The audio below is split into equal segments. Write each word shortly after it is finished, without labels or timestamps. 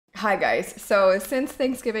Hi guys, so since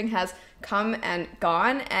Thanksgiving has come and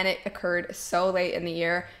gone and it occurred so late in the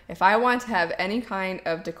year, if I want to have any kind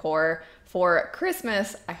of decor for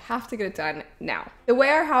Christmas, I have to get it done now. The way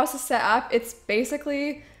our house is set up, it's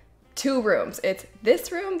basically two rooms. It's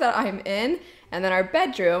this room that I'm in and then our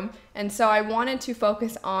bedroom, and so I wanted to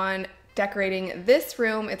focus on decorating this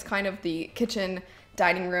room. It's kind of the kitchen,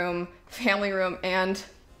 dining room, family room, and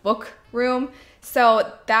book room.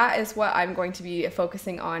 So that is what I'm going to be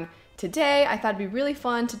focusing on today. I thought it'd be really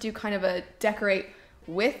fun to do kind of a decorate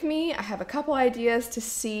with me. I have a couple ideas to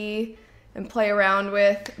see and play around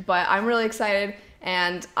with, but I'm really excited,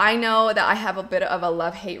 and I know that I have a bit of a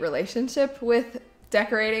love-hate relationship with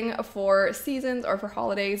decorating for seasons or for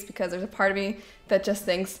holidays, because there's a part of me that just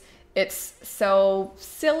thinks it's so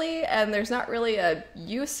silly and there's not really a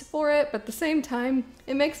use for it, but at the same time,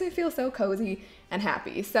 it makes me feel so cozy and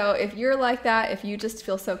happy. So if you're like that, if you just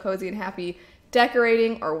feel so cozy and happy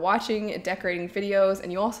decorating or watching decorating videos,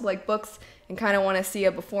 and you also like books and kind of want to see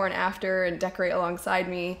a before and after and decorate alongside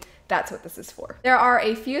me, that's what this is for. There are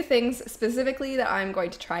a few things specifically that I'm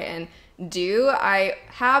going to try and do. I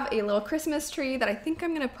have a little Christmas tree that I think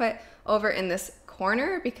I'm gonna put over in this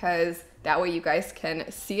corner, because that way you guys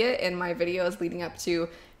can see it in my videos leading up to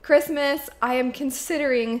Christmas. I am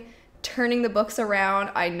considering turning the books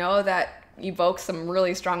around. I know that evokes some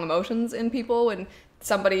really strong emotions in people when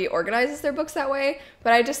somebody organizes their books that way,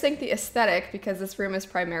 but I just think the aesthetic, because this room is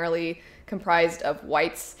primarily comprised of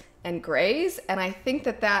whites and grays, and I think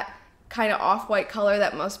that that kind of off-white color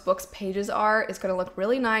that most books' pages are is going to look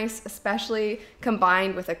really nice, especially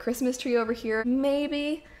combined with a Christmas tree over here.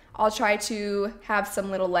 Maybe I'll try to have some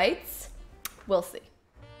little lights. We'll see.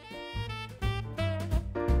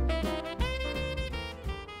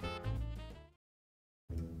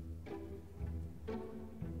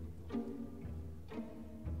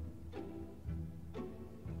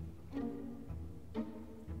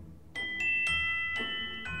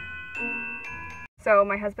 So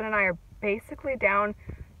my husband and I are basically down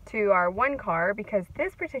to our one car, because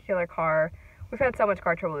this particular car, we've had so much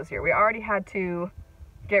car trouble this year. We already had to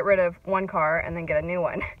get rid of one car and then get a new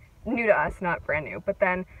one. New to us, not brand new. But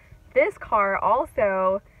then this car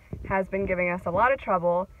also has been giving us a lot of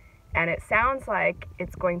trouble, and it sounds like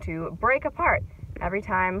it's going to break apart every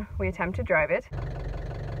time we attempt to drive it.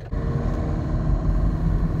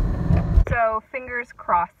 So fingers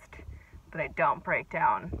crossed that I don't break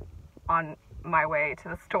down on my way to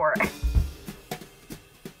the store.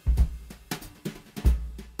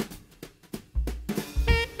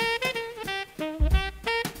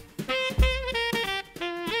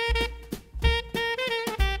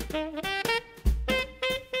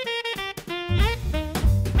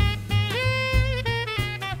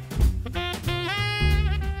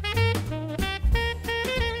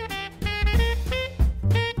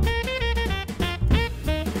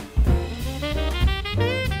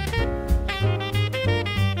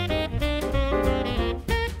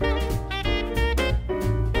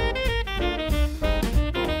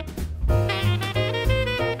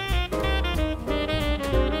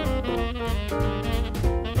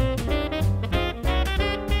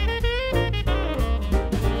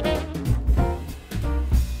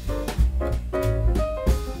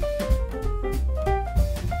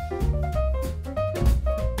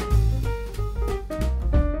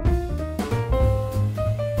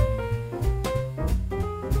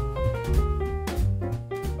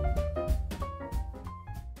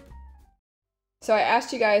 So I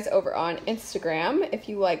asked you guys over on Instagram if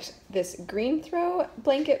you liked this green throw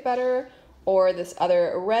blanket better or this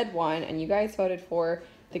other red one, and you guys voted for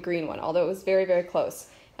the green one, although it was very, very close.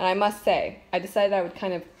 And I must say, I decided I would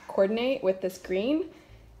kind of coordinate with this green,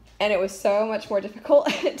 and it was so much more difficult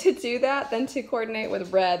to do that than to coordinate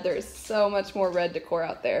with red. There's so much more red decor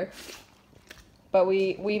out there. But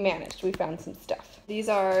we managed, we found some stuff. These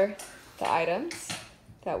are the items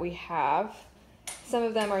that we have. Some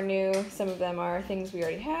of them are new, some of them are things we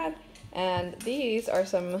already had, and these are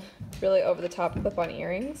some really over-the-top clip-on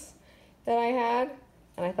earrings that I had,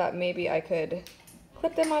 and I thought maybe I could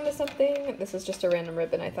clip them onto something. This is just a random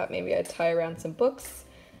ribbon. I thought maybe I'd tie around some books,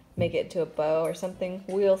 make it into a bow or something.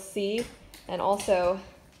 We'll see. And also,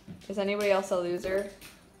 is anybody else a loser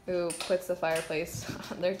who puts the fireplace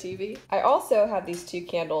on their TV? I also have these two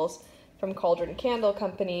candles from Cauldron Candle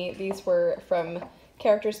Company. These were from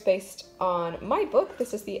characters based on my book.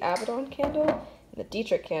 This is the Abaddon candle and the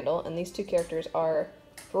Dietrich candle, and these two characters are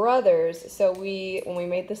brothers. So when we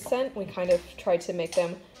made this scent, we kind of tried to make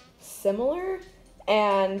them similar,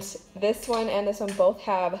 and this one and this one both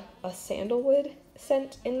have a sandalwood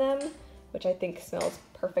scent in them, which I think smells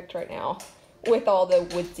perfect right now with all the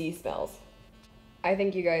woodsy smells. I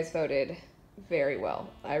think you guys voted very well.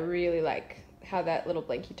 I really like how that little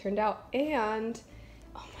blankie turned out, and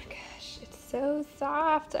oh my gosh, it's so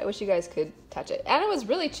soft. I wish you guys could touch it. And it was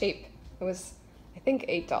really cheap. It was, I think,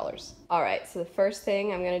 $8. All right, so the first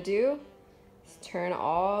thing I'm gonna do is turn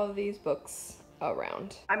all of these books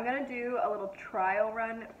around. I'm gonna do a little trial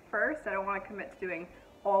run first. I don't wanna commit to doing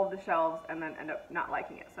all of the shelves and then end up not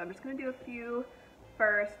liking it. So I'm just gonna do a few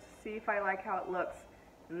first, see if I like how it looks,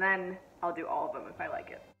 and then I'll do all of them if I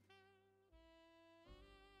like it.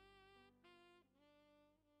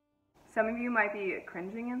 Some of you might be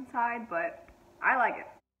cringing inside, but I like it.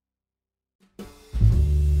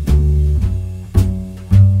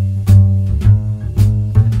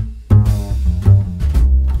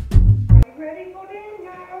 Are you ready for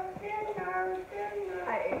dinner? Dinner.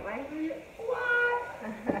 I ate my food. What?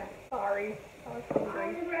 Sorry. I was hungry.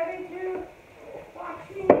 Are you ready to watch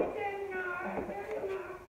me dinner?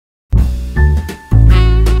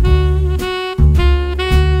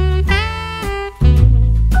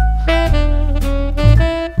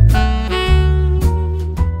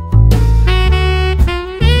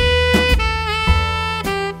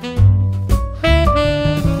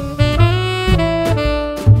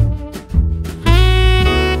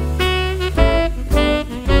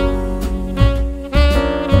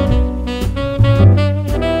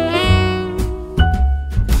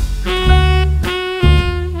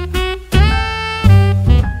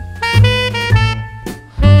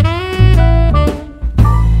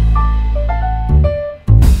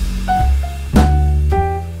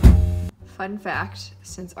 Fun fact,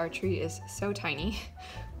 since our tree is so tiny,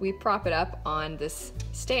 we prop it up on this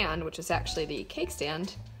stand, which is actually the cake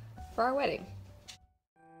stand for our wedding.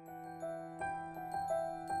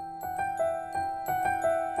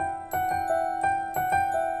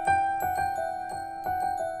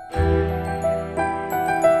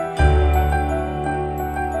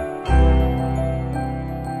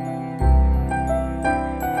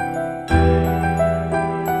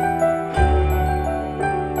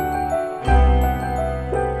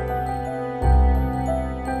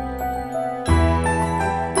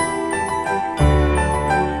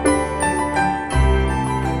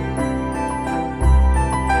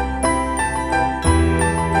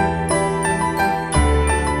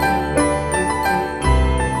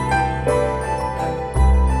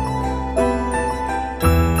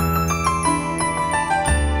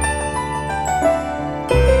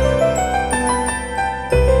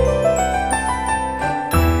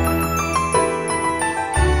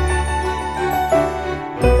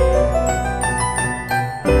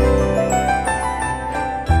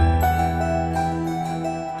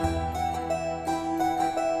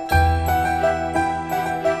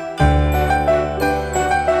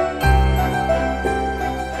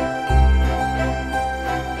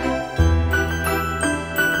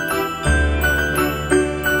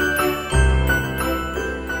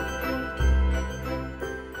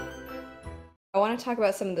 I want to talk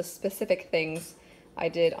about some of the specific things I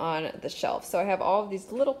did on the shelf. So I have all of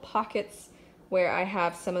these little pockets where I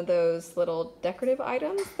have some of those little decorative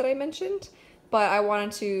items that I mentioned, but I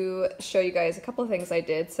wanted to show you guys a couple of things I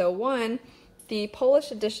did. So one, the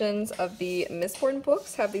Polish editions of the Mistborn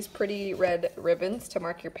books have these pretty red ribbons to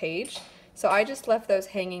mark your page. So I just left those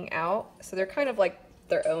hanging out. So they're kind of like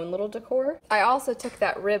their own little decor. I also took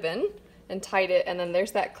that ribbon and tied it, and then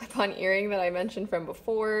there's that clip-on earring that I mentioned from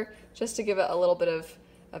before, just to give it a little bit of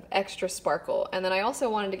extra sparkle. And then I also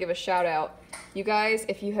wanted to give a shout out. You guys,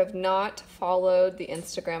 if you have not followed the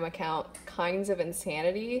Instagram account, Kinds of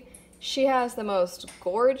Insanity, she has the most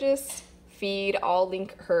gorgeous feed. I'll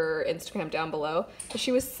link her Instagram down below. But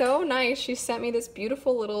she was so nice. She sent me this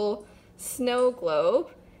beautiful little snow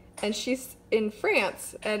globe, and she's in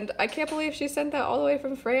France, and I can't believe she sent that all the way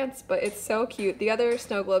from France, but it's so cute. The other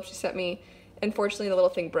snow globe she sent me, unfortunately the little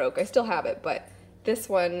thing broke. I still have it, but this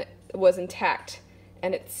one was intact,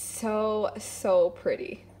 and it's so, so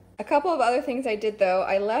pretty. A couple of other things I did though,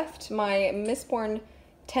 I left my Mistborn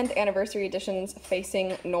 10th anniversary editions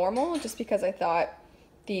facing normal, just because I thought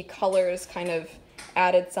the colors kind of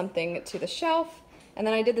added something to the shelf. And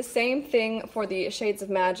then I did the same thing for the Shades of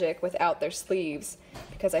Magic without their sleeves,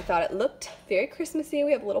 because I thought it looked very Christmassy.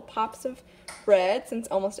 We have little pops of red since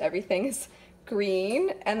almost everything is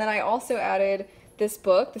green. And then I also added this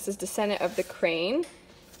book. This is Descendant of the Crane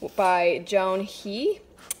by Joan He.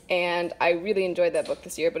 And I really enjoyed that book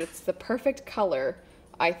this year, but it's the perfect color,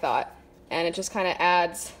 I thought. And it just kind of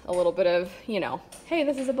adds a little bit of, you know, hey,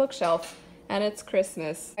 this is a bookshelf and it's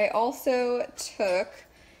Christmas. I also took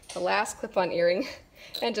the last clip-on earring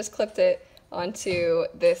and just clipped it onto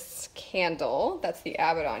this candle. That's the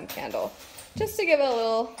Abaddon candle. just to give it a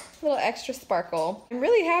little extra sparkle. I'm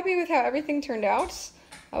really happy with how everything turned out.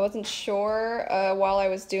 I wasn't sure while I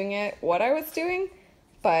was doing it what I was doing,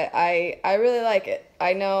 but I really like it.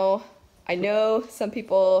 I know some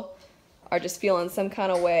people are just feeling some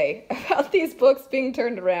kind of way about these books being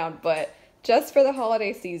turned around, but just for the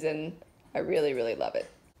holiday season, I really, really love it.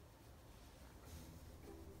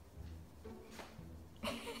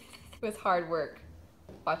 It was hard work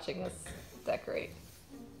watching this decorate.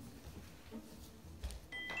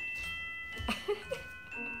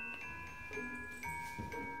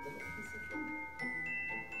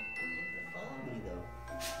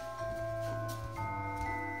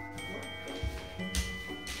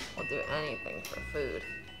 I'll do anything for food.